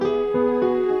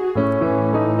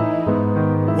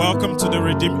Welcome to the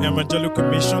Redeemed Evangelical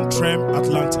Mission, Trem,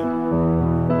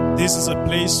 Atlanta. This is a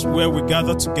place where we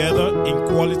gather together in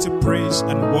quality praise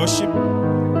and worship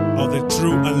of the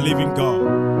true and living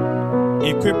God,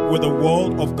 equipped with the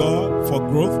Word of God for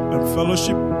growth and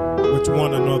fellowship with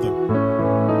one another.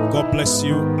 God bless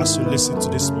you as you listen to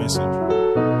this message.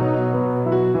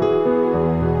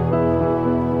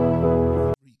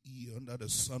 Under the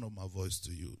sound of my voice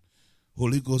to you,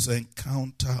 Holy Ghost,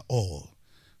 encounter all.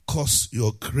 Cause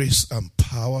your grace and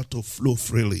power to flow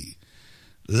freely.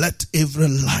 Let every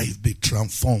life be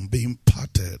transformed, be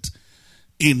imparted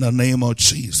in the name of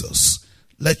Jesus.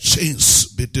 Let chains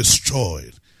be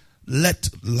destroyed.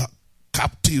 Let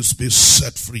captives be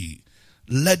set free.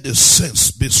 Let the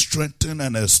saints be strengthened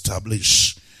and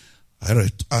established.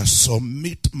 I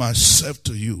submit myself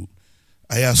to you.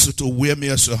 I ask you to wear me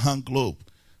as your hand globe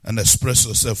and express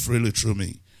yourself freely through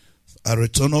me. I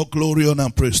return all glory, honor,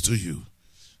 and praise to you.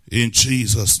 In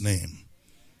Jesus' name.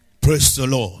 Praise the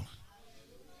Lord.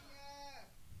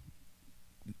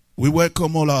 We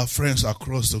welcome all our friends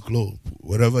across the globe.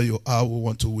 Wherever you are, we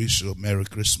want to wish you a Merry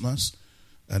Christmas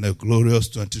and a glorious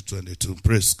 2022.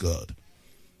 Praise God.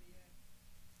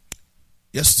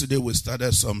 Yesterday we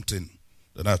started something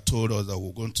that I told us that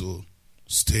we're going to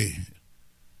stay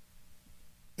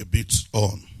a bit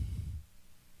on.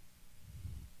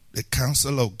 The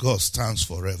counsel of God stands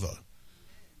forever.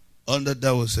 Under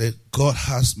that we say, God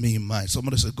has me in mind.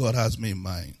 Somebody say, God has me in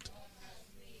mind.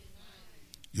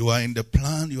 You are in the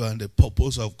plan, you are in the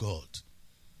purpose of God.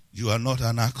 You are not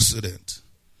an accident.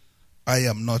 I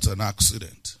am not an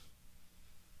accident.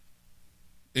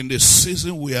 In the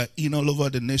season we are in all over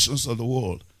the nations of the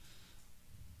world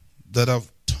that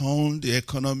have turned the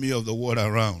economy of the world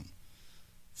around,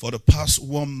 for the past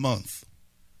 1 month,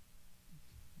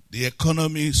 the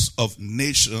economies of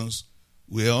nations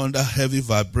we are under heavy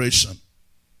vibration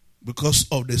because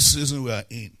of the season we are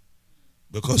in,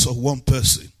 because of one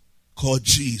person called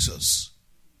Jesus.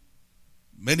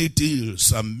 Many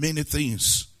deals and many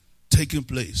things taking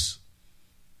place.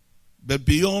 But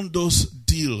beyond those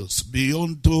deals,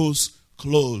 beyond those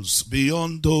clothes,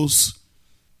 beyond those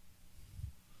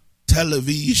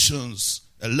televisions,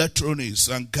 electronics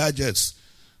and gadgets,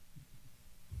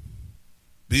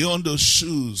 beyond those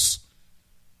shoes,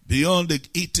 beyond the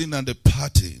eating and the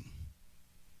partying,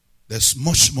 there's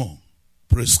much more.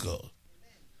 Praise God.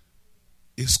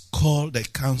 It's called the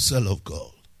counsel of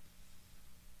God.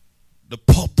 The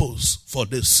purpose for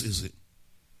this season.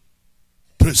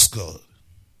 Praise God.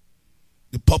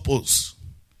 The purpose.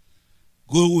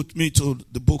 Go with me to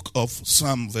the book of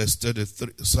Psalm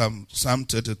 33,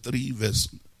 verse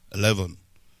 11.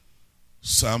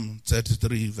 Psalm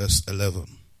 33, verse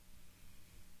 11.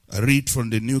 I read from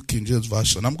the New King James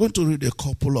Version. I'm going to read a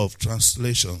couple of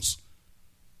translations.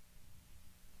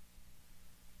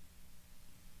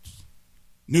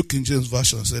 New King James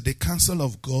Version said, the counsel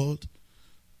of God,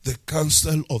 the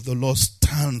counsel of the Lord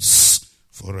stands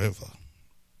forever.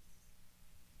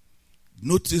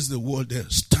 Notice the word there,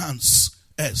 stands,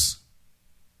 S,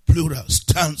 plural,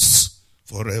 stands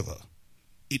forever.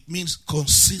 It means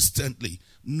consistently.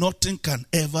 Nothing can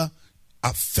ever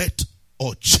affect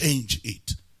or change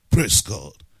it. Praise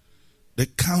God. The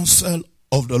counsel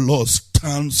of the Lord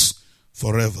stands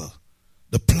forever.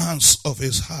 The plans of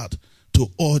his heart to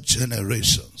all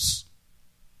generations.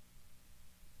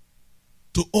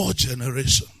 To all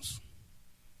generations.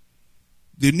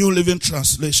 The New Living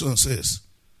Translation says,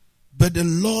 but the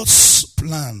Lord's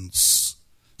plans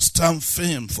stand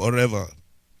firm forever.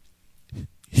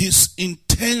 His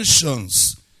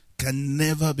intentions can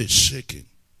never be shaken.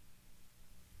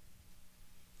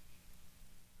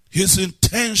 His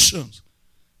intentions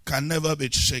can never be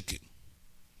shaken.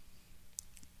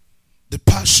 The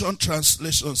Passion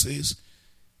Translation says,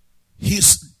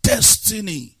 his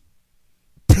destiny,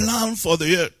 plan for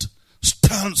the earth,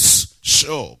 stands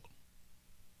sure.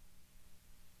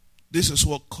 This is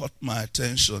what caught my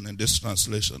attention in this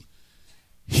translation.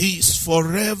 His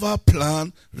forever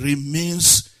plan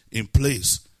remains in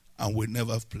place and will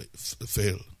never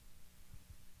fail.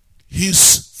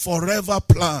 His forever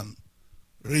plan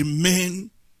remain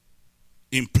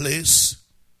in place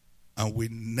and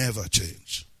will never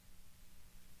change.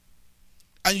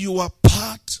 And you are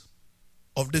part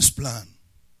of this plan.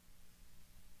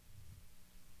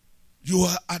 You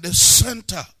are at the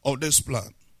center of this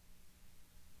plan.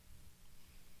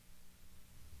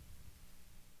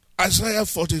 Isaiah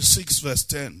 46 verse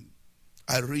 10.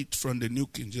 I read from the New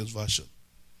King James Version.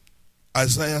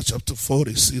 Isaiah chapter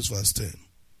 46 verse 10.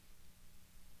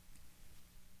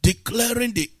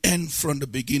 Declaring the end from the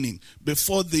beginning.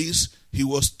 Before this, he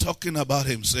was talking about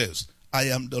himself. I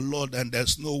am the Lord and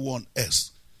there's no one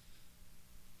else.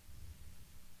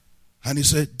 And he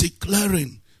said,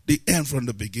 declaring the end from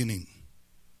the beginning.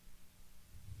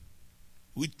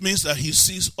 Which means that he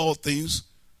sees all things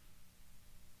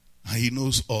and he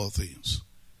knows all things.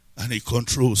 And he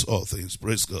controls all things.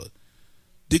 Praise God.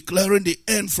 Declaring the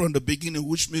end from the beginning,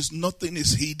 which means nothing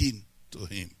is hidden to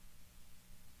him.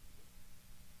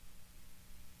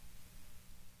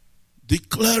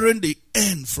 Declaring the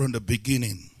end from the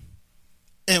beginning.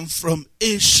 And from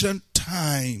ancient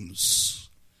times,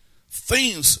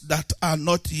 things that are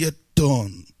not yet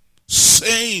done,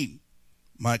 saying,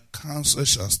 my counsel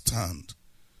shall stand,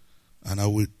 and I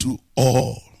will do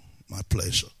all my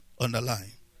pleasure.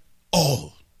 Underline,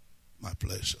 all my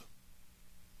pleasure.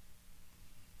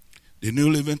 The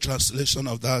New Living Translation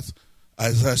of that,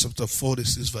 Isaiah chapter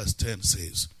 46 verse 10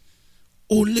 says,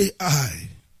 only I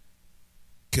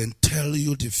can tell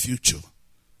you the future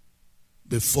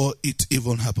before it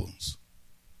even happens.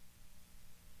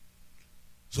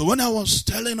 So when I was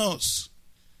telling us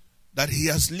that he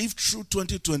has lived through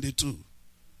 2022,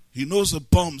 he knows the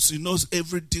bumps, he knows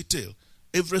every detail,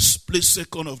 every split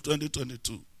second of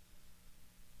 2022.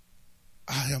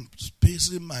 I am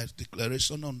basing my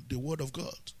declaration on the word of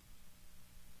God.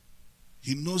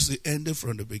 He knows the ending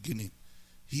from the beginning.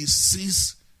 He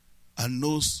sees and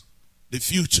knows the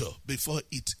future before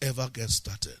it ever gets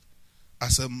started.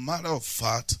 As a matter of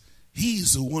fact, he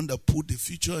is the one that put the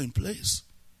future in place.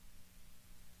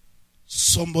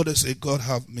 Somebody say, God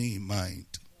have me in mind.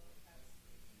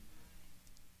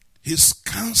 His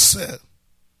counsel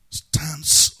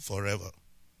stands forever.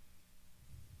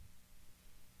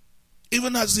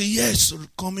 Even as the years are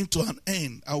coming to an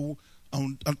end,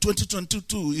 and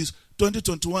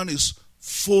 2021 is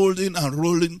folding and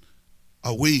rolling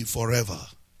away forever.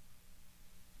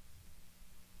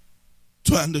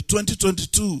 And the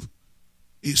 2022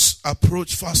 is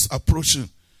fast approaching.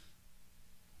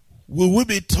 Will we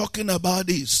be talking about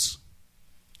this?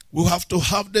 We'll have to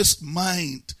have this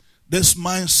mind, this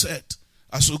mindset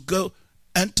as we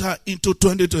enter into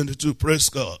 2022. Praise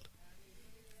God.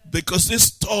 Because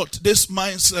this thought, this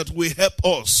mindset will help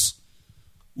us.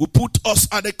 Will put us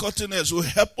at the cutting edge. Will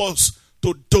help us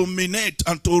to dominate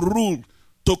and to rule,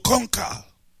 to conquer.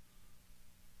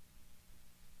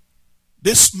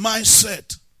 This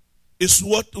mindset is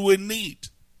what we need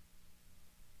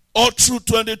all through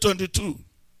 2022.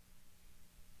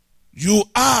 You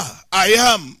are, I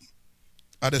am,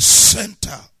 at the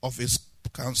center of his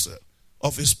counsel,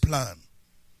 of his plan.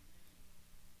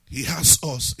 He has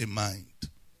us in mind.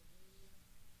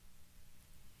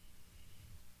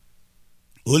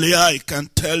 Only I can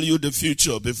tell you the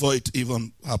future before it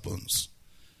even happens.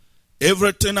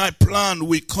 Everything I plan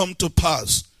will come to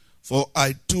pass, for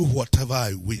I do whatever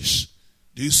I wish.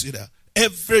 Do you see that?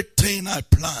 Everything I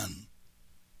plan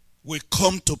will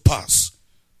come to pass,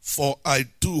 for I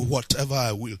do whatever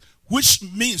I will. Which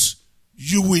means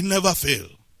you will never fail.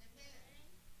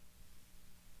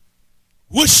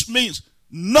 Which means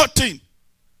nothing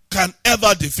can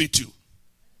ever defeat you.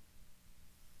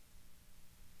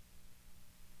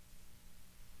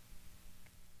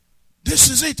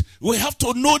 This is it. We have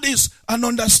to know this and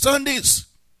understand this.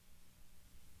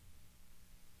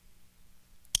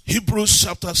 Hebrews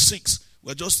chapter 6.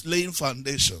 We're just laying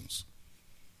foundations.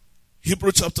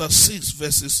 Hebrews chapter 6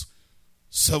 verses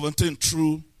 17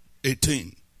 through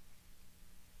 18.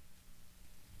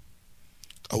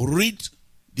 I'll read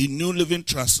the New Living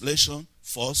Translation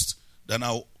first. Then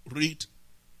I'll read.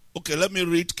 Okay, let me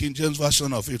read King James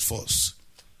Version of it first.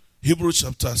 Hebrews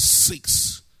chapter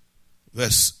 6.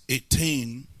 Verse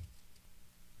 18,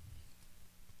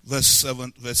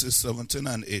 verses 17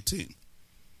 and 18.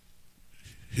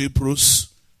 Hebrews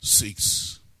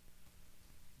 6.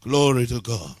 Glory to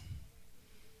God.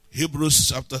 Hebrews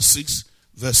chapter 6,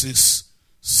 verses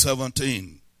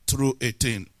 17 through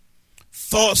 18.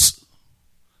 Thus,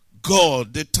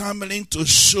 God, determining to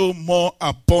show more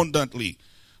abundantly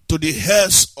to the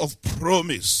heirs of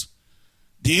promise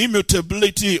the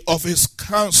immutability of his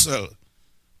counsel,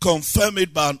 confirm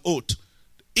it by an oath.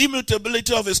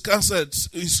 Immutability of his counsel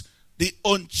is the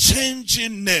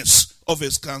unchangingness of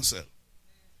his counsel.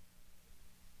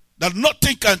 That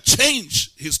nothing can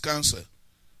change his counsel.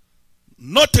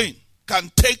 Nothing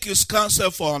can take his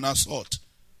counsel for an assault.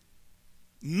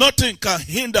 Nothing can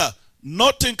hinder.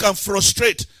 Nothing can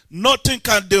frustrate. Nothing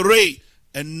can derail.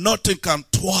 And nothing can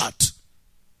thwart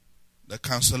the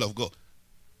counsel of God.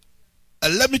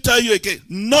 And let me tell you again,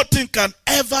 nothing can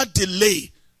ever delay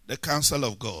the counsel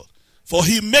of God. For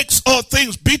he makes all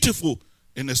things beautiful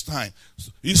in his time.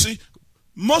 You see,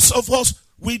 most of us,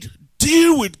 we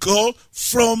deal with God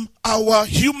from our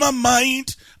human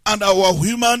mind and our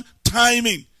human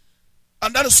timing.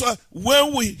 And that is why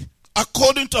when we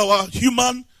according to our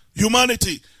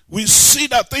humanity, we see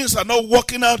that things are not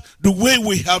working out the way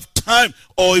we have time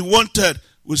or we wanted.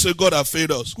 We say, God has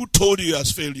failed us. Who told you he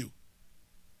has failed you?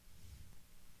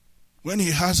 When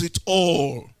he has it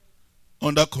all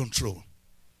under control.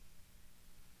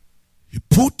 He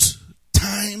put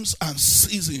times and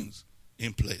seasons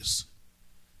in place.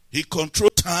 He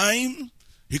controls time.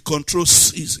 He controls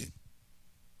season.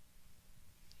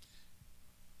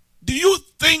 Do you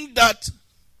think that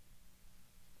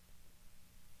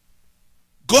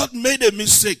God made a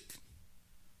mistake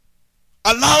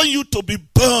allowing you to be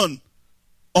burned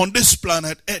on this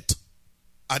planet Earth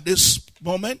at this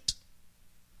moment?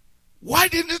 Why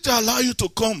didn't it allow you to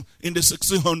come in the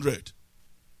 1600?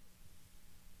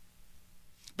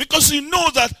 Because he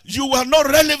knows that you were not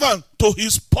relevant to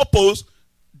his purpose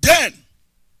then.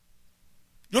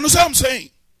 You understand what I'm saying?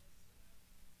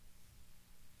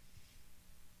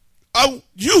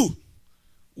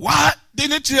 Why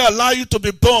didn't he allow you to be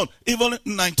born even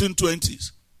in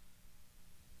 1920s?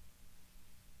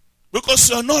 Because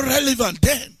you are not relevant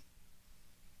then.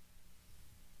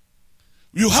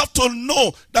 You have to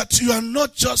know that you are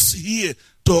not just here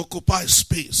to occupy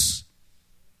space.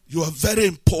 You are very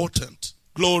important.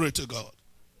 Glory to God.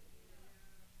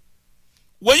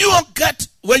 When you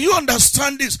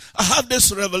understand this, I have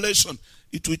this revelation,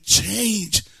 it will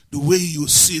change the way you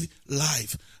see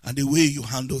life and the way you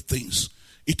handle things.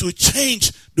 It will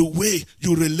change the way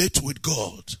you relate with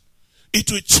God.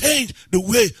 It will change the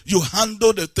way you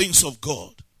handle the things of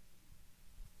God.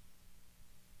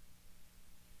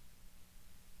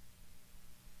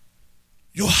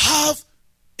 You have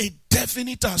a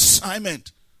definite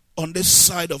assignment on this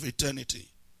side of eternity.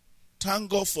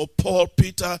 Thank God for Paul,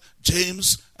 Peter,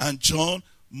 James, and John,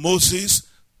 Moses,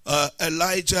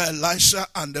 Elijah, Elisha,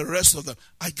 and the rest of them.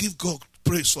 I give God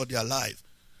praise for their life.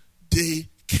 They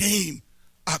came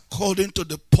according to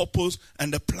the purpose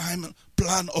and the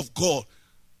plan of God.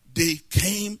 They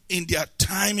came in their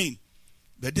timing.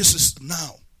 But this is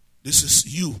now. This is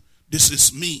you. This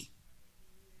is me.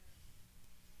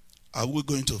 Are we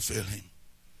going to fail him?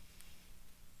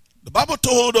 The Bible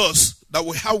told us that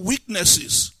we have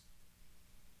weaknesses.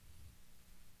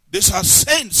 These are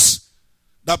saints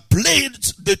that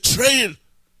blazed the trail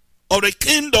of the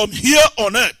kingdom here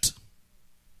on earth.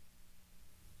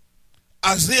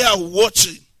 As they are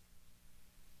watching,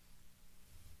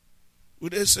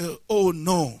 would they say, oh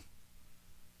no,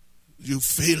 you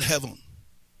fail heaven?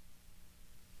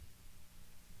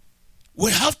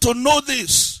 We have to know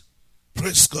this.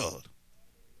 Praise God.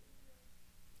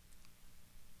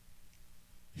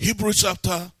 Hebrews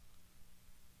chapter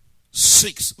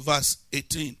 6 verse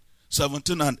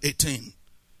 17 and 18.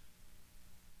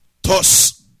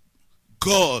 Thus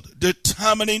God,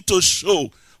 determining to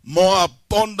show more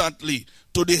abundantly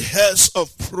to the heirs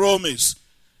of promise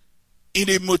in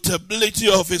the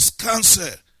immutability of his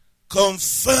counsel,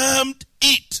 confirmed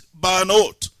it by an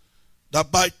oath, that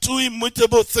by two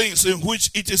immutable things in which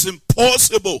it is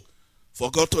impossible for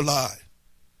God to lie,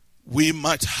 we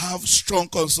might have strong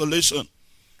consolation,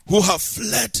 who have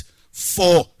fled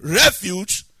for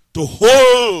refuge to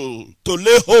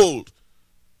lay hold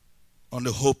on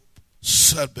the hope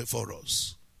set before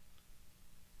us.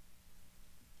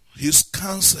 His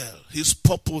counsel, his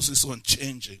purpose is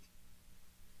unchanging.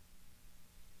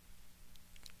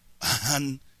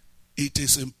 And it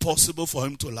is impossible for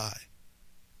him to lie.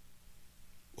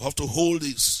 We have to hold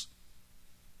this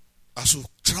as we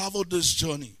travel this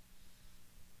journey.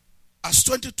 As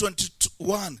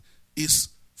 2021 is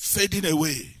fading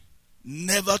away,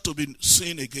 never to be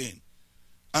seen again,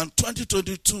 and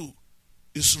 2022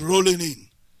 is rolling in,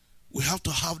 we have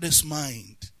to have this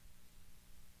mind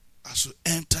as we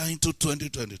enter into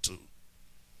 2022,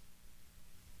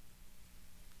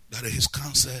 that his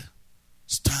counsel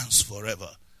stands forever,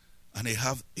 and he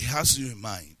has you in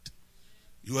mind.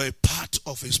 You are a part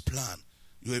of his plan.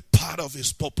 You are a part of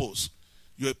his purpose.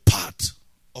 You are a part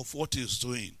of what he is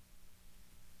doing.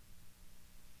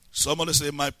 Somebody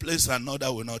say, my place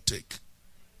another will not take.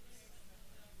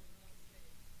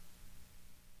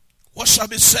 What shall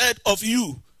be said of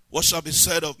you? What shall be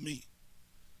said of me?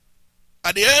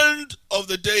 At the end of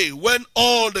the day, when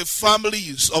all the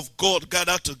families of God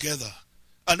gather together,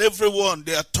 and everyone,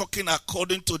 they are talking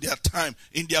according to their time,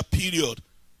 in their period,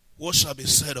 what shall be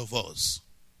said of us?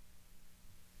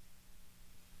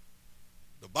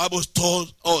 The Bible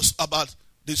told us about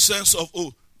the sense of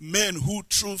men who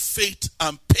through faith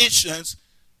and patience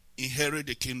inherit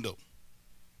the kingdom.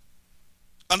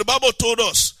 And the Bible told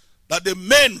us that the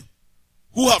men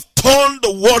who have turned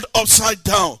the world upside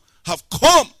down have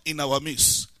come in our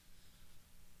midst.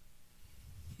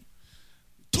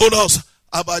 Told us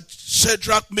about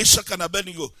Shadrach, Meshach, and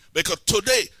Abednego. Because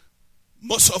today,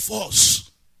 most of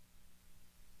us,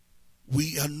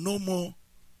 we are no more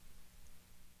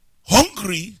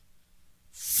hungry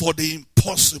for the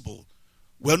impossible.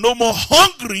 We're no more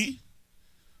hungry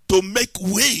to make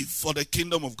way for the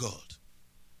kingdom of God.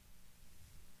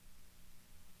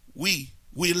 We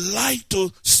like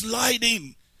to slide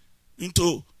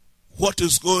into what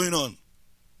is going on,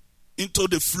 into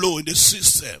the flow in the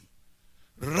system,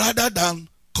 rather than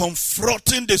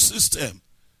confronting the system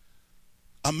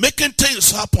and making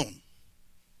things happen.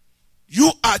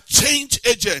 You are change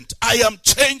agent. I am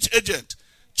change agent.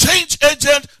 Change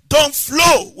agent don't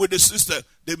flow with the system.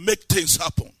 They make things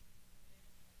happen.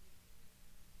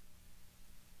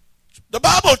 The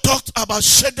Bible talked about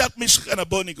Shadrach, Meshach, and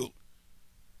Abednego.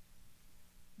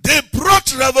 They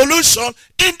brought revolution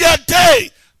in their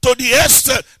day to the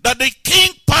extent that the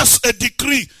king passed a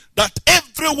decree that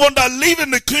everyone that live in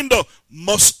the kingdom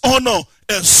must honor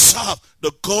and serve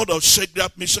the God of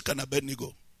Shadrach, Meshach, and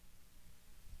Abednego.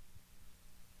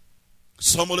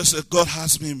 Somebody said, God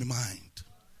has me in mind,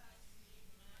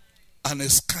 and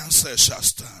his counsel shall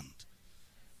stand.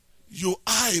 You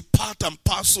are a part and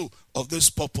parcel of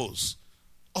this purpose,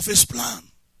 of his plan.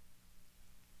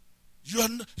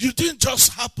 You didn't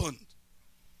just happen.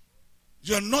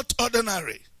 You're not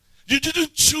ordinary. You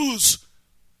didn't choose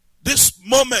this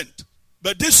moment,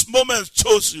 but this moment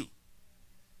chose you.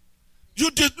 You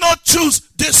did not choose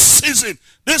this season.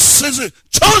 This season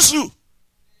chose you.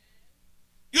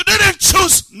 You didn't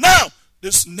choose now.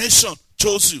 This nation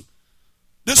chose you.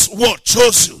 This world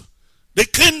chose you. The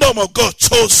kingdom of God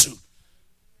chose you.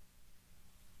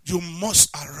 You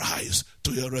must arise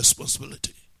to your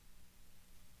responsibility.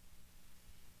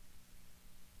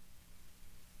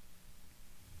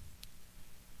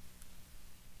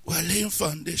 We're laying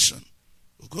foundation.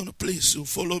 We're going to please you,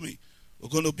 follow me. We're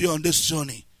going to be on this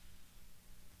journey.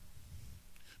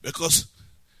 Because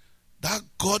that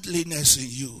godliness in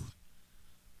you,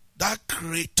 that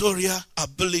creatorial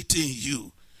ability in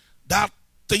you, that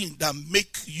thing that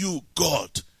makes you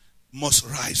God must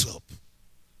rise up.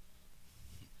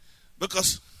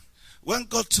 Because when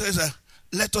God says,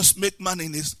 let us make man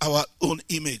in our own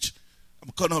image,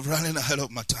 I'm kind of running ahead of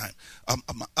my time.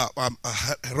 I'm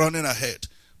running ahead.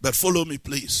 But follow me,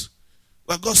 please.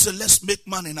 When God said, let's make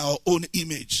man in our own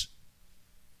image,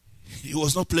 he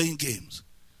was not playing games.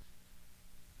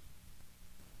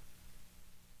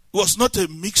 It was not a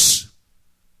mix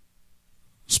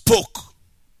spoke.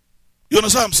 You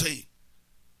understand what I'm saying?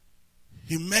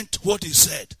 He meant what he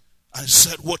said and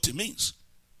said what he means.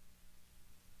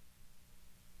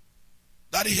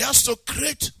 That he has to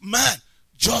create man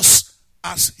just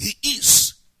as he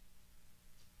is.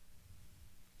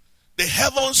 The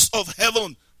heavens of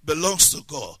heaven belongs to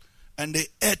God, and the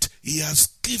earth he has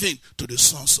given to the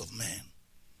sons of men.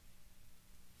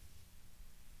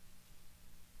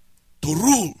 To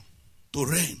rule, to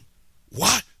reign.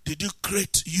 Why did he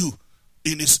create you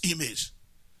in his image?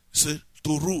 He said,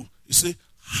 to rule. He said,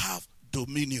 have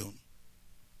dominion.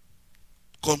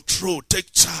 Control,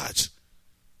 take charge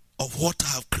of what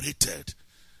I have created.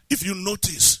 If you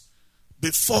notice,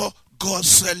 before God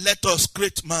said, let us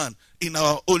create man in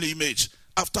our own image,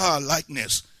 after our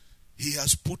likeness, he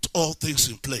has put all things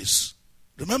in place.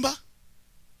 Remember?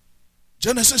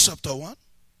 Genesis chapter 1,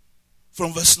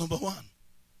 from verse number 1.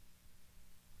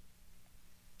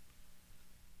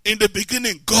 In the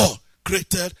beginning, God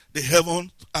created the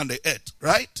heaven and the earth,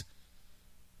 right?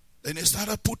 Then he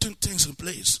started putting things in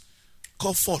place.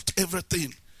 Call forth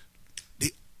everything.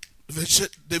 The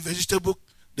vegetable,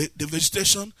 the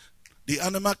vegetation, the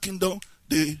animal kingdom,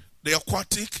 the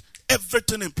aquatic,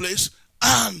 everything in place,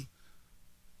 and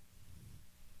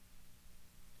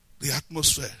the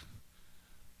atmosphere.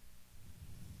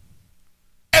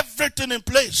 Everything in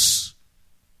place.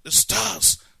 The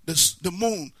stars, the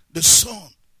moon, the sun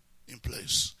in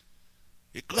place.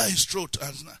 He cleared his throat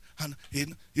and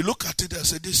he looked at it and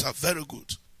said, these are very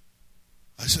good.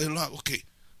 I said, okay,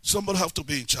 somebody have to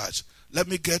be in charge.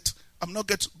 I'm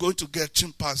not going to get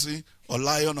chimpanzee or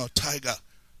lion or tiger.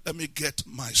 Let me get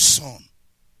my son.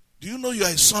 Do you know you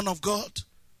are a son of God?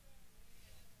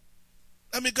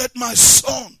 Let me get my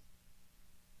son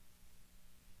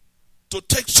to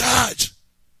take charge.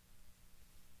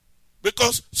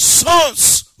 Because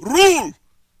sons rule.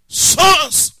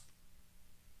 Sons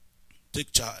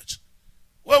take charge.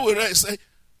 What we read say,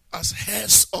 as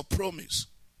heirs of promise.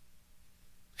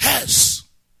 Heirs.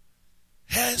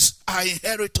 Heirs are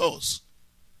inheritors.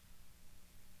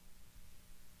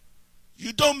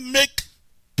 You don't make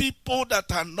people that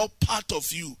are not part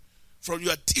of you from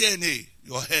your DNA,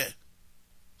 your hair.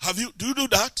 Do you do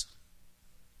that?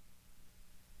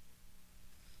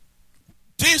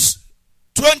 this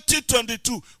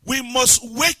 2022, we must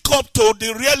wake up to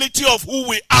the reality of who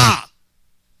we are.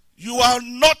 You are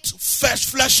not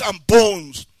flesh and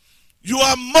bones. You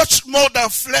are much more than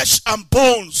flesh and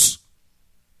bones.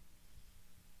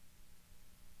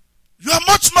 You are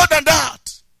much more than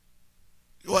that.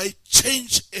 You are a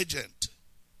change agent.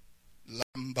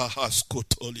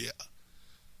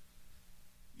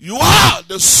 You are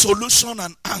the solution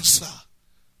and answer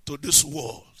to this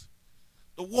world.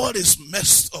 The world is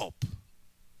messed up.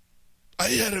 Are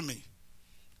you hearing me?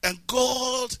 And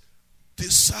God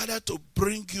decided to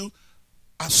bring you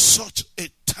at such a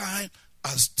time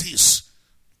as this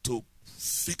to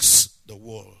fix the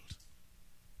world,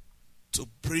 to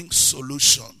bring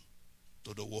solution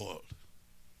to the world.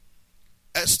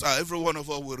 Esther, every one of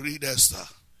us will read Esther,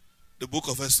 the book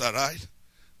of Esther, right?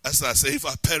 Esther said, if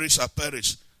I perish, I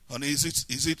perish. Honey, is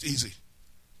it easy?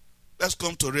 Let's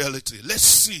come to reality. Let's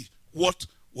see what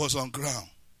was on ground.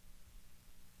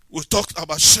 We talked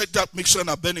about Shadrach, Meshach, and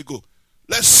Abednego.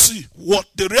 Let's see what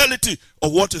the reality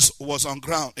of what was on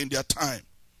ground in their time.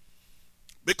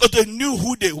 Because they knew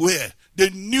who they were. They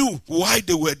knew why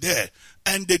they were there.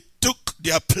 And they took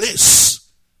their place.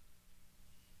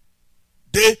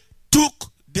 They took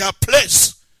their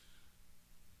place.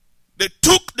 They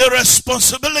took the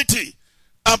responsibility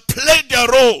and played their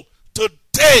role.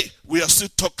 Today, we are still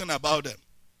talking about them.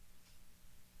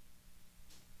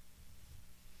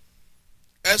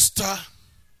 Esther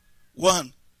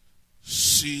 1,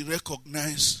 she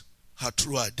recognized her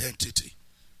true identity.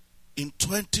 In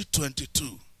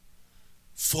 2022,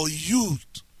 for you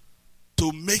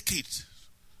to make it,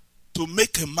 to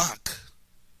make a mark,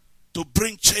 to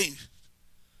bring change,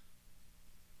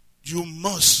 you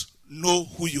must know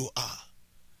who you are.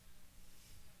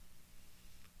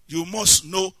 You must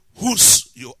know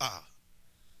whose you are.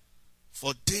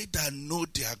 For they that know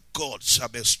their God shall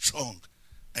be strong,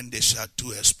 and they shall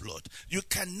do exploit. You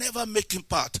can never make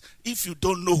impact if you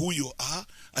don't know who you are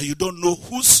and you don't know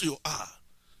whose you are.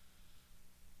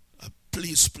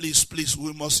 Please, please, please,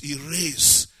 we must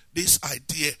erase this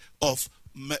idea of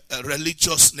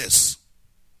religiousness.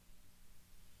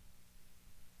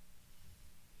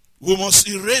 We must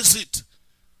erase it.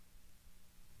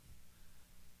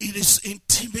 It is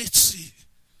intimacy.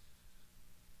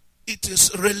 It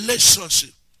is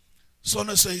relationship.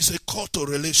 Someone say it's a call to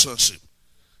relationship.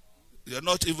 You're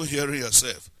not even hearing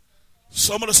yourself.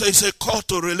 Somebody say it's a call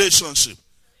to relationship.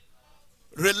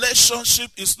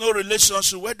 Relationship is no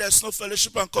relationship where there's no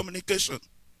fellowship and communication.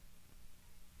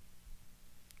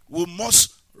 We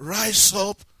must rise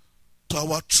up to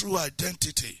our true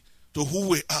identity, to who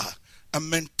we are, and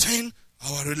maintain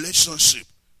our relationship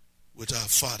with our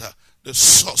Father, the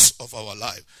source of our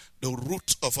life, the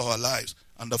root of our lives,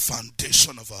 and the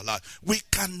foundation of our life. We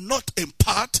cannot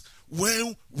impart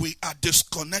when we are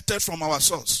disconnected from our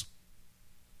source.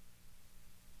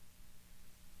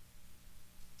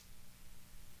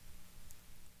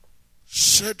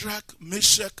 Shadrach,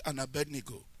 Meshach, and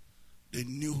Abednego, they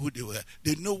knew who they were.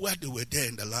 They knew why they were there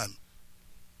in the land.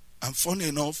 And funny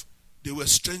enough, they were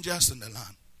strangers in the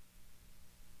land.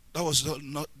 That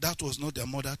was not their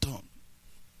mother tongue.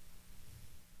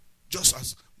 Just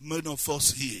as many of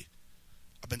us here,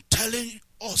 I've been telling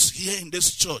us here in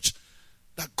this church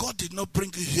that God did not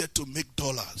bring you here to make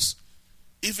dollars.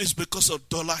 If it's because of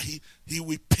dollar, he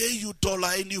will pay you dollar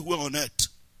anywhere on earth.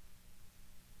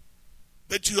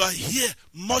 But you are here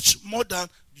much more than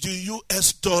the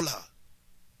US dollar.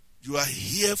 You are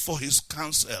here for his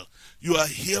counsel. You are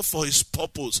here for his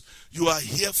purpose. You are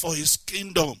here for his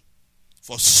kingdom.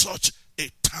 For such a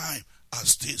time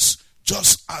as this.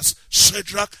 Just as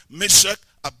Shadrach, Meshach,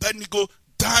 Abednego,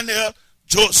 Daniel,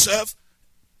 Joseph,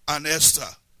 and Esther,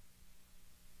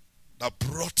 that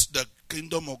brought the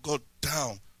kingdom of God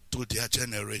down to their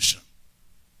generation.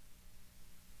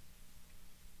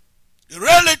 The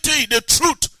reality, the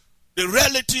truth, the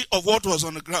reality of what was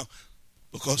on the ground.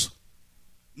 Because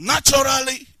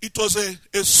naturally, it was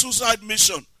a suicide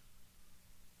mission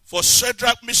for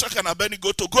Shadrach, Meshach, and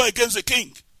Abednego to go against the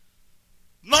king.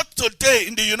 Not today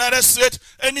in the United States,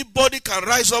 anybody can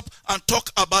rise up and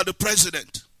talk about the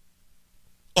president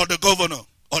or the governor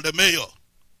or the mayor.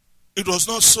 It was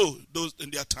not so those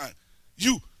in their time.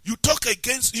 You talk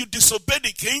against, you disobey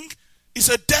the king, it's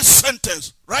a death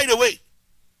sentence right away.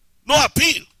 No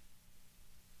appeal.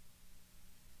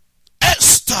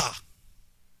 Esther,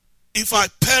 if I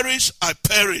perish, I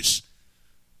perish.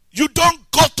 You don't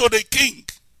go to the king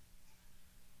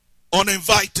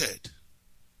uninvited,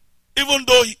 even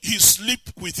though he sleep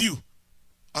with you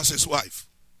as his wife.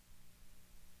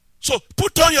 So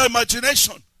put on your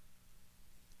imagination.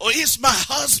 Oh, he's my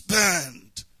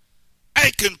husband.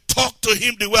 I can talk to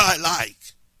him the way I like.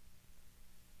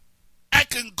 I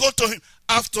can go to him.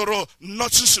 After all,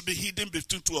 nothing should be hidden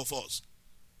between two of us.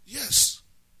 Yes.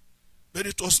 But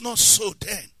it was not so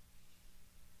then.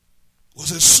 It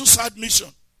was a suicide mission.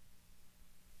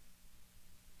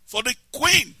 For the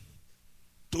queen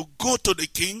to go to the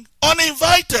king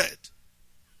uninvited.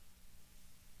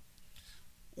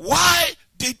 Why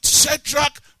did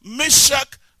Shadrach,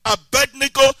 Meshach,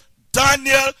 Abednego,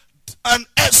 Daniel, and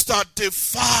Esther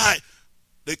defy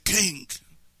the king?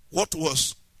 What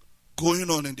was going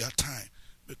on in their time?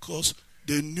 Because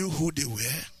they knew who they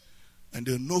were, and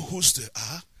they know whose they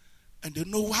are, and they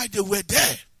know why they were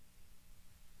there.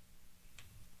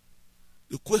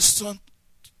 The question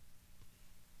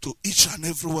to each and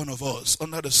every one of us,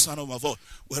 under the sound of my voice,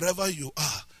 wherever you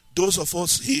are, those of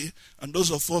us here and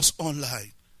those of us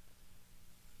online,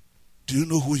 do you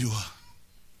know who you are?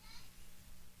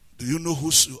 Do you know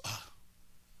whose you are?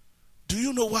 Do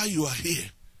you know why you are here?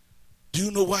 Do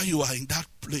you know why you are in that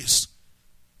place?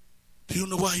 Do you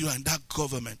know why you are in that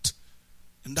government,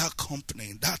 in that company,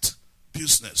 in that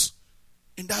business,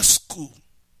 in that school,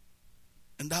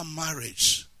 in that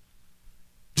marriage?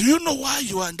 Do you know why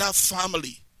you are in that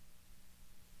family?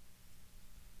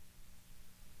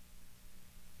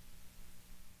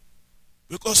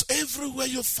 Because everywhere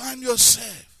you find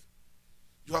yourself,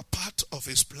 you are part of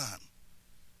his plan,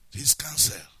 his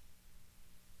counsel.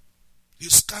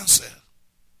 His counsel.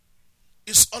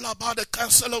 It's all about the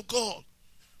counsel of God.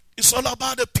 It's all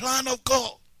about the plan of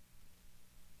God.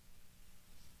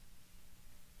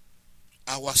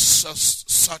 Our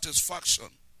satisfaction,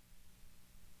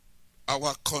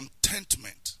 our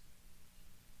contentment,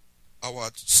 our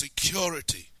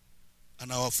security,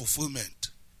 and our fulfillment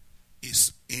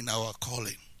is in our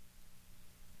calling.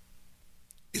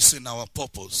 It's in our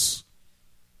purpose.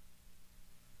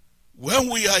 When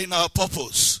we are in our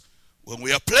purpose, when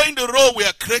we are playing the role we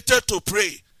are created to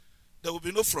play, there will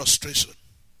be no frustration.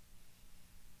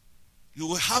 You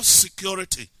will have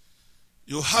security.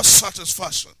 You will have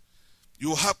satisfaction. You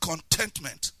will have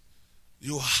contentment.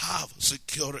 You will have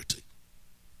security.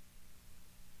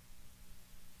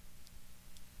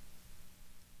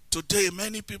 Today,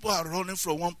 many people are running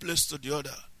from one place to the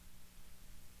other,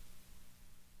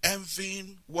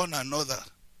 envying one another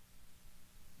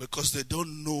because they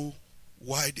don't know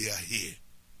why they are here.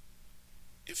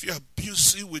 If you are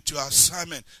busy with your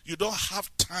assignment, you don't have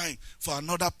time for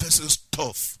another person's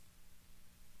stuff.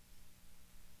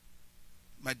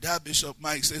 My dad, Bishop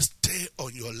Mike, says, stay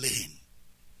on your lane.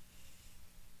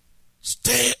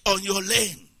 Stay on your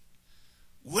lane.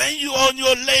 When you are on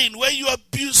your lane, when you are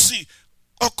busy,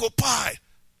 occupy.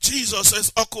 Jesus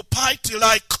says, occupy till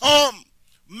I come.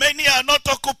 Many are not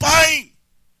occupying.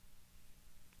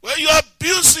 When you are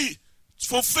busy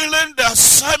fulfilling the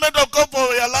assignment of God for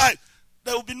your life,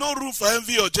 there will be no room for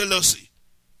envy or jealousy.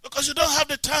 Because you don't have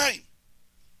the time.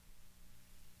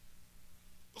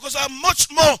 Because I have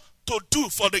much more to do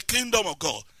for the kingdom of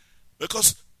God.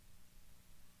 Because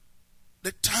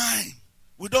the time,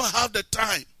 we don't have the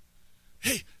time.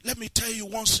 Hey, let me tell you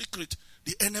one secret.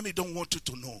 The enemy don't want you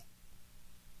to know.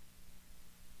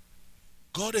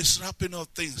 God is wrapping up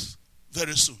things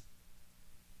very soon.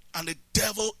 And the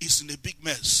devil is in a big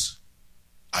mess.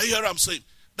 I hear I'm saying.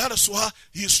 That is why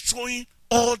he's throwing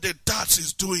all the darts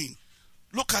he's doing.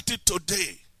 Look at it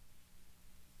today.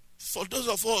 For those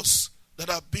of us that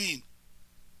have been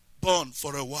born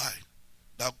for a while,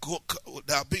 that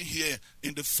have been here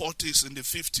in the 40s, in the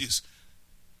 50s,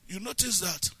 you notice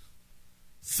that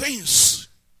things,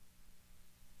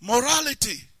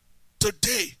 morality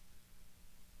today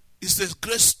is the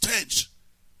great stench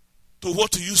to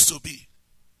what it used to be.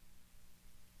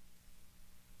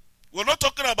 We're not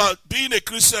talking about being a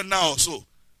Christian now or so.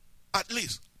 At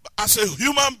least, as a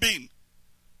human being,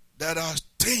 there are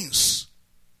things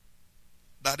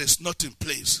that is not in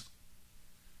place.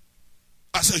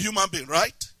 As a human being,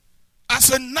 right?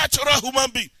 As a natural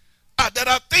human being, there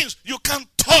are things you can't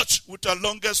touch with your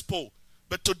longest pole.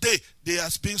 But today, they are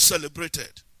being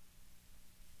celebrated.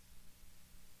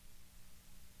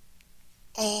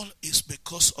 All is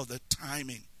because of the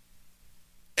timing.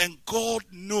 And God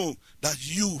knew that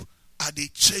you are the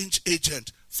change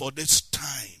agent for this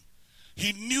time.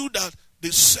 He knew that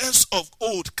the sense of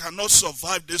old cannot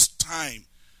survive this time.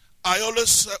 I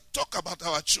always talk about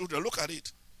our children. Look at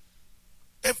it.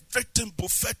 Everything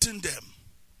buffeting them.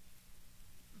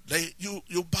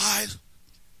 You buy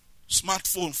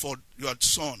smartphone for your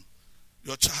son,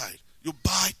 your child. You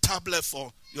buy tablet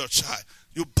for your child.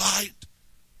 You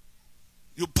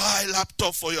buy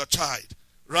laptop for your child,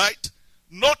 right?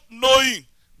 Not knowing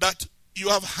that you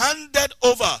have handed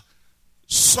over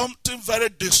something very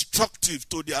destructive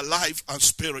to their life and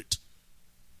spirit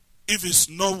if it's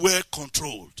not well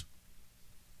controlled.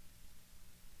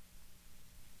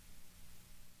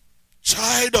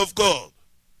 Child of God,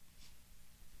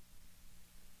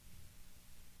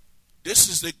 this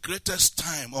is the greatest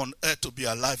time on earth to be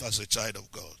alive as a child of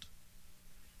God.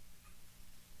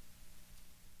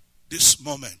 This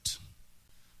moment.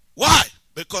 Why?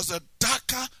 Because the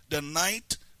darker the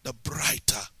night, the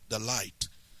brighter the light.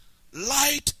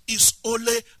 Light is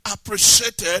only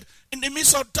appreciated in the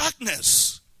midst of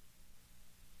darkness.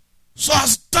 So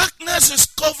as darkness is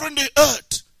covering the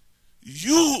earth,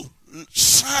 you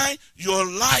shine your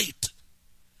light.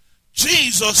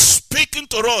 Jesus speaking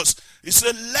to us, he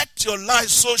said, let your light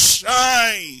so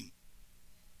shine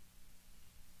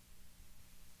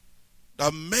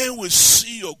that men will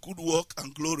see your good work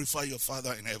and glorify your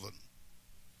Father in heaven.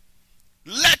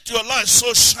 Let your light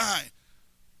so shine.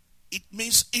 It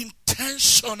means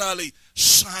intentionally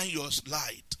shine your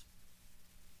light.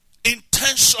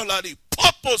 Intentionally,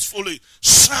 purposefully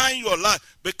shine your light,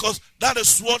 because that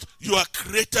is what you are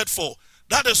created for.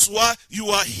 That is why you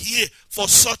are here for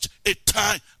such a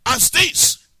time as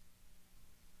this.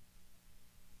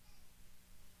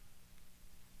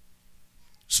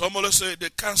 Somebody say, the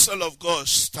counsel of God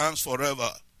stands forever.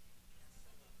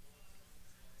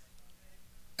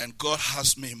 And God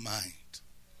has me in mind.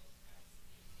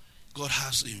 God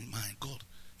has you in mind. God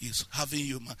is having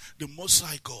you in mind. The Most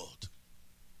High God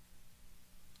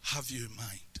have you in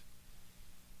mind.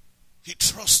 He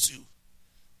trusts you.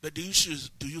 But the issue is,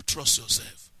 do you trust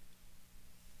yourself?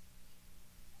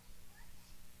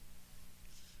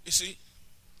 You see,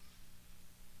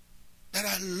 there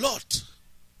are a lot,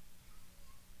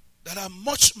 there are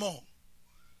much more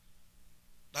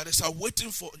that is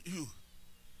awaiting for you.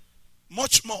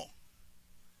 Much more.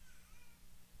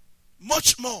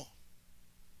 Much more.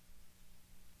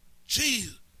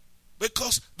 Jesus,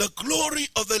 because the glory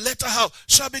of the latter house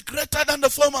shall be greater than the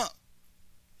former.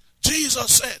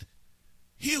 Jesus said,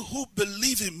 he who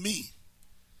believes in me,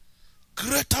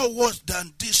 greater works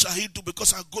than this shall he do,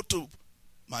 because I go to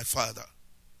my Father.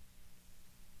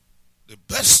 The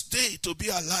best day to be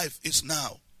alive is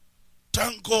now.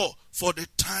 Thank God for the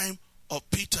time of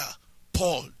Peter,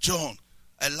 Paul, John,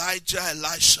 Elijah,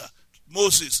 Elisha,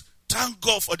 Moses. Thank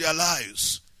God for their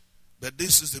lives. But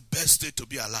this is the best day to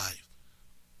be alive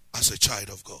as a child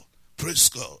of God. Praise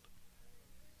God.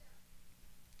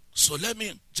 So let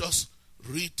me just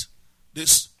read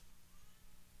this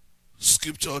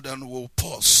scripture, then we'll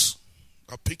pause.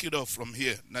 I'll pick it up from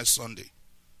here next Sunday.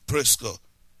 Praise God.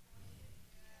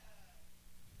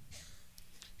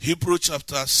 Hebrews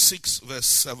chapter 6 verse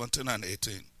 17 and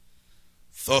 18.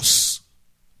 Thus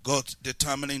God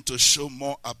determining to show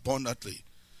more abundantly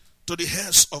to the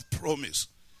heirs of promise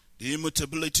the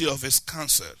immutability of his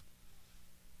counsel,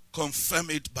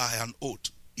 confirm it by an oath.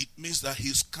 It means that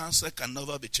his counsel can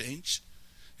never be changed.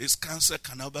 His counsel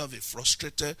can never be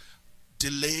frustrated,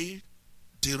 delayed,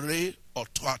 derailed, or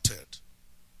thwarted.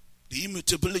 The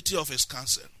immutability of his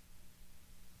counsel.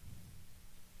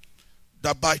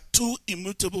 That by two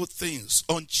immutable things,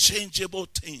 unchangeable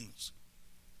things,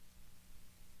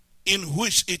 in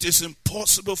which it is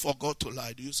impossible for God to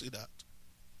lie. Do you see that?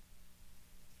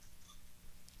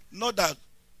 Not that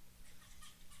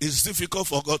it's difficult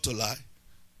for God to lie.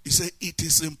 He said it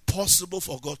is impossible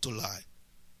for God to lie.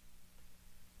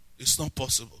 It's not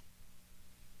possible.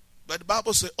 But the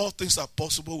Bible says all things are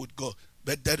possible with God.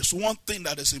 But there is one thing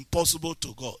that is impossible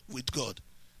to God, with God,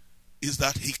 is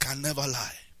that he can never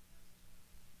lie.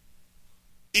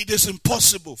 It is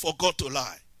impossible for God to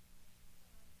lie.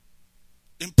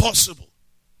 Impossible.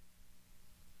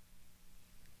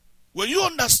 When you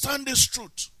understand this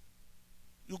truth,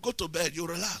 you go to bed, you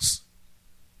relax.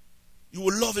 You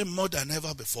will love him more than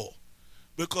ever before.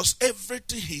 Because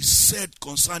everything he said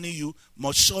concerning you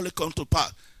must surely come to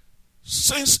pass.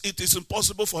 Since it is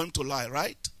impossible for him to lie,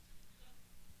 right?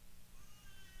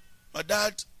 My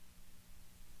dad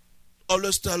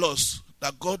always tells us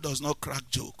that God does not crack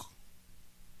joke.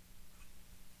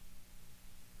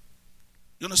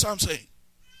 You understand what I'm saying?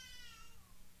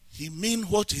 He means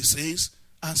what he says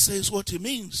and says what he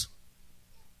means.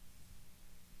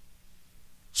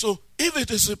 So if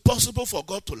it is impossible for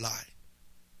God to lie,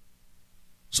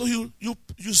 so you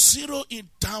zero it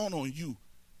down on you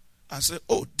and say,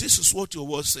 oh, this is what your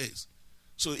word says.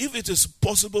 So if it is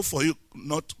possible for you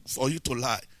not for you to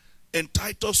lie, and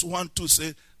Titus 1:2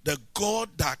 says, the God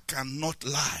that cannot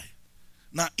lie.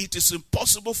 Now it is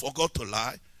impossible for God to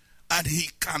lie, and he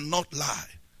cannot lie.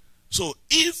 So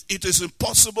if it is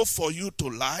impossible for you to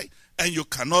lie and you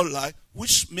cannot lie,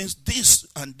 which means this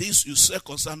and this you say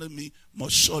concerning me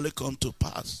must surely come to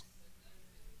pass.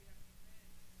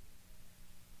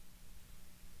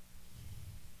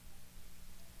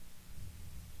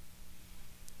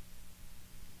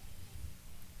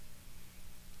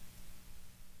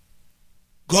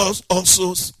 God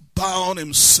also bound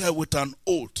himself with an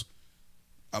oath.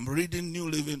 I'm reading New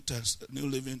Living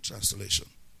Translation.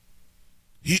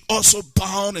 He also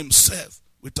bound himself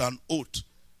with an oath.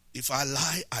 If I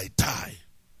lie, I die.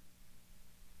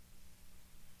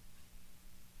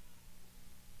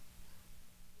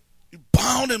 He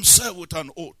bound himself with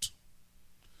an oath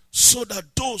so that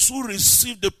those who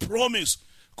received the promise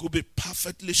could be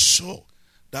perfectly sure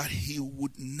that he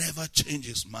would never change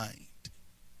his mind.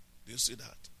 Do you see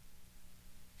that?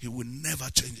 He would never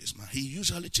change his mind. He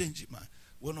usually changes his mind.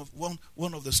 One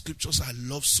of the scriptures I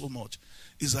love so much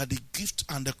is that the gift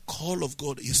and the call of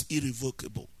God is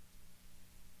irrevocable.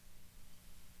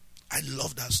 I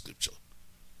love that scripture.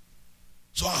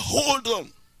 So I hold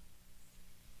on.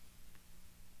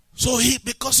 So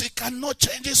because he cannot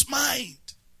change his mind.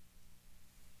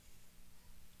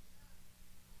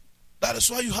 That is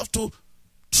why you have to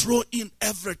throw in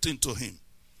everything to him.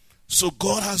 So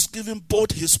God has given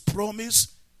both his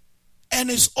promise and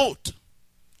his oath.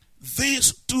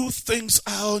 These two things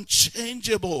are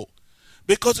unchangeable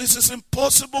because it is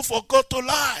impossible for God to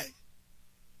lie.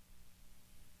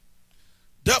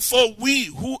 Therefore, we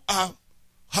who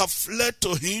have fled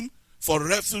to him for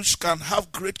refuge can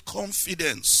have great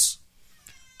confidence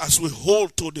as we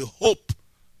hold to the hope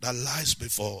that lies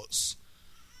before us.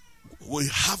 We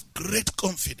have great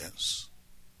confidence.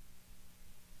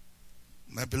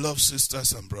 My beloved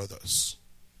sisters and brothers,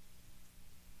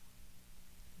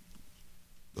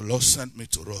 the Lord sent me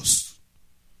to us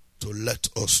to let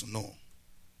us know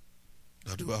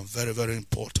that we are very, very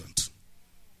important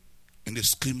in the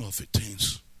scheme of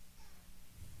things.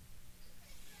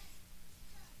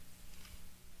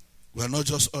 We are not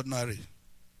just ordinary.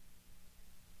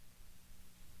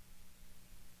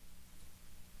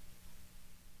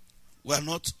 We are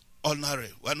not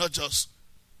ordinary. We are not just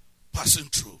passing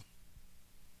through.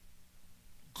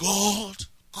 God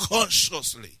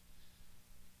consciously,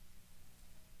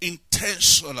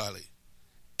 intentionally,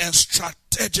 and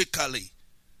strategically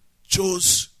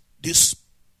chose this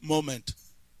moment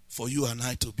for you and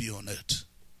I to be on earth.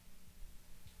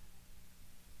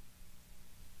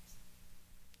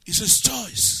 It's his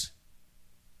choice.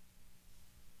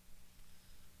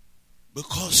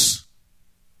 Because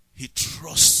he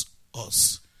trusts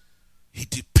us. He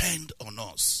depends on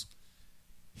us.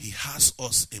 He has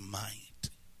us in mind.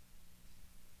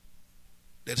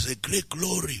 There's a great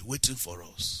glory waiting for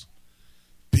us.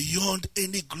 Beyond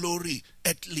any glory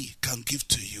earthly can give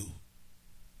to you.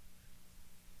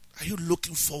 Are you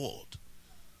looking forward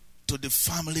to the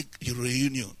family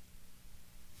reunion?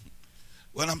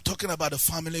 When I'm talking about the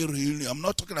family reunion, I'm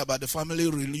not talking about the family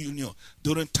reunion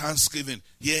during Thanksgiving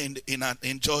here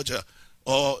in Georgia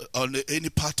or on any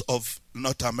part of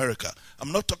North America.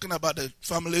 I'm not talking about the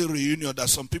family reunion that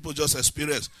some people just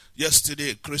experienced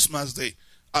yesterday, Christmas Day.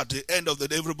 At the end of the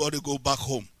day, everybody go back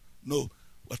home. No,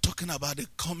 we're talking about the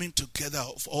coming together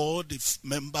of all the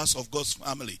members of God's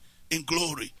family in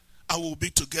glory. I will be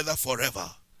together forever.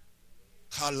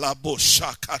 Kalabo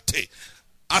shakate.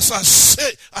 As I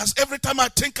say, as every time I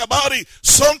think about it,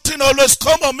 something always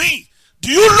come on me. Do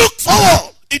you look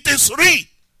forward? It is real.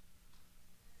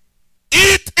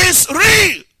 It is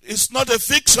real. It's not a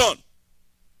fiction.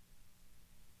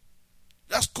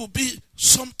 That could be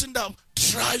something that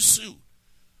drives you,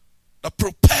 that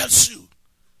propels you,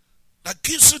 that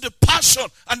gives you the passion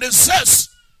and the zest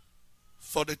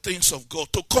for the things of God,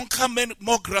 to conquer many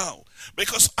more ground.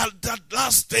 Because at that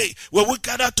last day, when we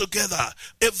gather together,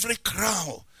 every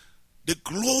crown, the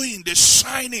glowing, the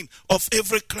shining of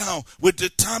every crown will be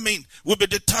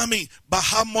determined by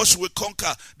how much we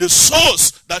conquer the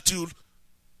souls that you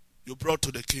brought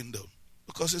to the kingdom.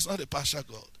 Because it's not a partial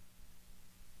God.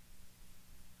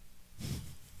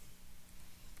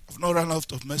 I've not run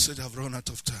out of message, I've run out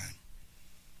of time.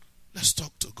 Let's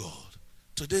talk to God.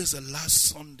 Today is the last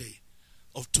Sunday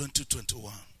of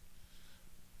 2021.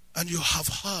 And you have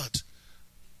heard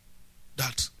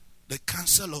that the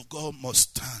counsel of God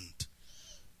must stand.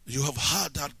 You have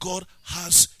heard that God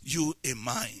has you in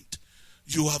mind.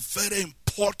 You are very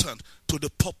important to the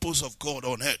purpose of God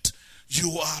on earth.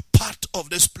 You are part of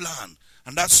this plan.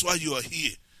 And that's why you are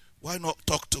here. Why not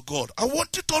talk to God? I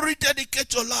want you to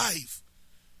rededicate your life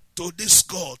to this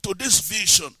God, to this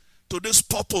vision, to this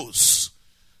purpose.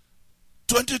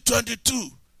 2022,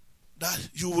 that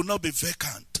you will not be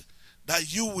vacant,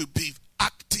 that you will be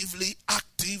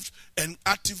active and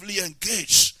actively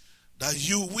engaged, that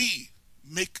we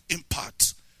make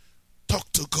impact.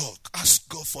 Talk to God. Ask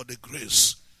God for the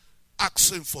grace.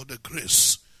 Ask Him for the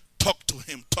grace. Talk to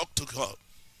Him. Talk to God.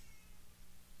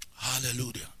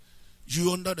 Hallelujah.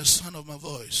 You under the sound of my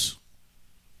voice.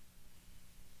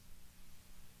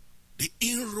 The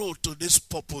inroad to this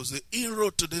purpose, the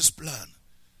inroad to this plan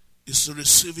is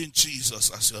receiving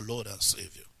Jesus as your Lord and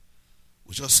Savior.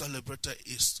 We just celebrated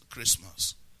Easter,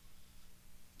 Christmas.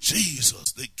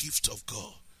 Jesus, the gift of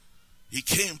God. He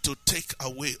came to take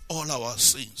away all our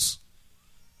sins.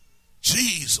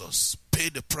 Jesus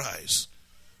paid the price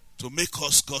to make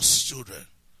us God's children.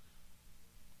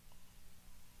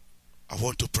 I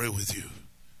want to pray with you.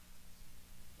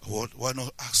 Why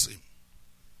not ask Him?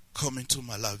 Come into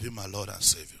my life, be my Lord and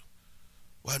Savior.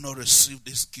 Why not receive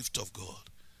this gift of God?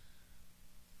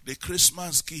 The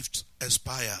Christmas gift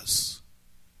expires.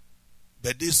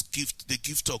 But this gift, the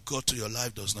gift of God to your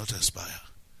life, does not expire.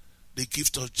 The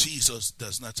gift of Jesus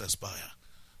does not expire.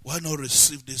 Why not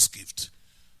receive this gift?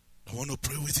 I want to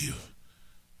pray with you.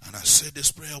 And I say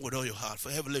this prayer with all your heart.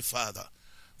 For Heavenly Father,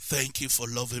 thank you for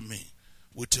loving me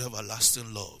with your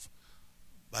everlasting love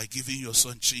by giving your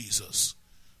Son Jesus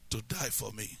to die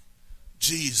for me.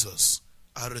 Jesus,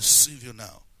 I receive you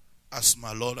now as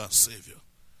my Lord and Savior.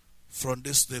 From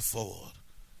this day forward,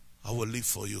 I will live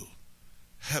for you.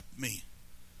 Help me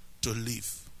to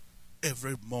live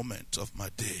every moment of my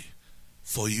day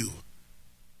for you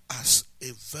as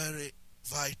a very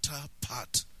vital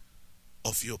part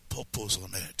of your purpose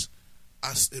on earth,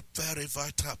 as a very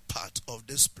vital part of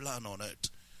this plan on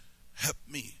earth. Help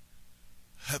me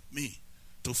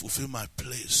to fulfill my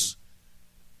place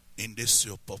in this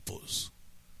your purpose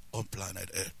on planet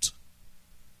Earth.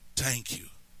 Thank you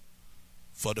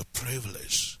for the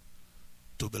privilege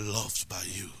to be loved by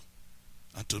you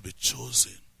and to be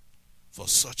chosen for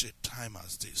such a time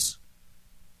as this.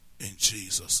 In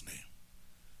Jesus' name.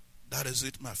 That is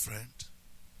it, my friend.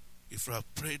 If you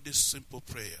have prayed this simple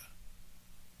prayer,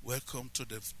 welcome to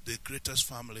the greatest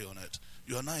family on earth.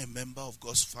 You are now a member of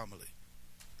God's family.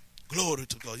 Glory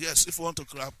to God. Yes, if you want to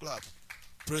clap, clap.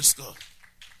 Praise God.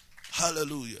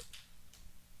 Hallelujah.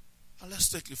 And let's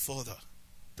take it further.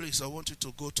 Please, I want you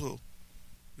to go to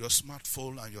your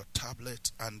smartphone and your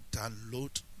tablet and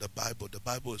download the Bible. The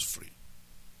Bible is free.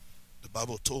 The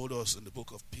Bible told us in the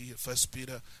book of 1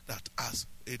 Peter that as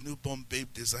a newborn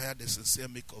babe desire the sincere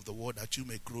milk of the word that you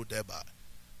may grow thereby.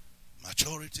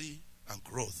 Maturity and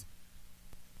growth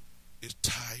is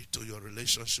tied to your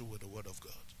relationship with the word of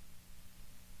God.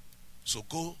 So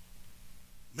go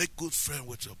make good friends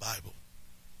with your Bible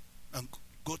and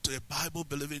go to a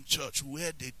Bible-believing church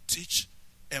where they teach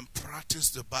and practice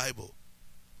the Bible.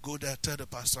 Go there, tell the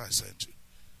pastor I sent you.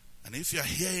 And if you're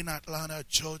here in Atlanta,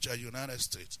 Georgia, United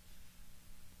States,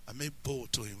 I may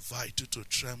bold to invite you to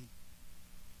Trem,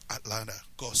 Atlanta,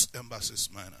 God's Embassy,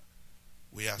 Smyrna.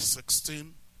 We are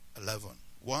 1611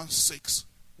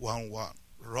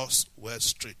 Ross West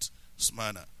Street,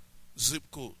 Smyrna. Zip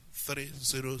code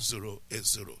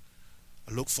 30080.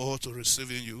 I look forward to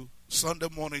receiving you Sunday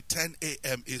morning, 10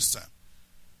 a.m. Eastern.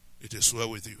 It is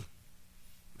well with you.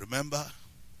 Remember,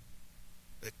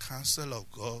 the counsel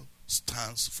of God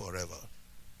stands forever,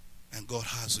 and God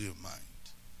has you in mind.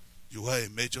 You are a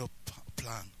major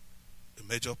plan, a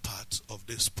major part of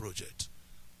this project,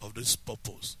 of this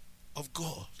purpose of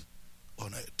God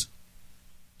on earth.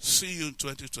 See you in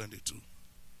 2022.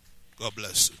 God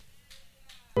bless you.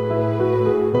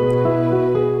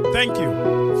 Thank you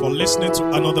for listening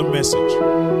to another message.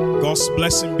 God's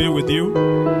blessing be with you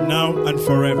now and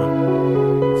forever.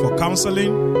 For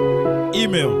counseling,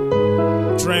 email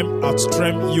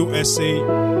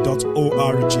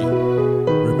trem@tremusa.org.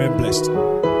 Remain blessed.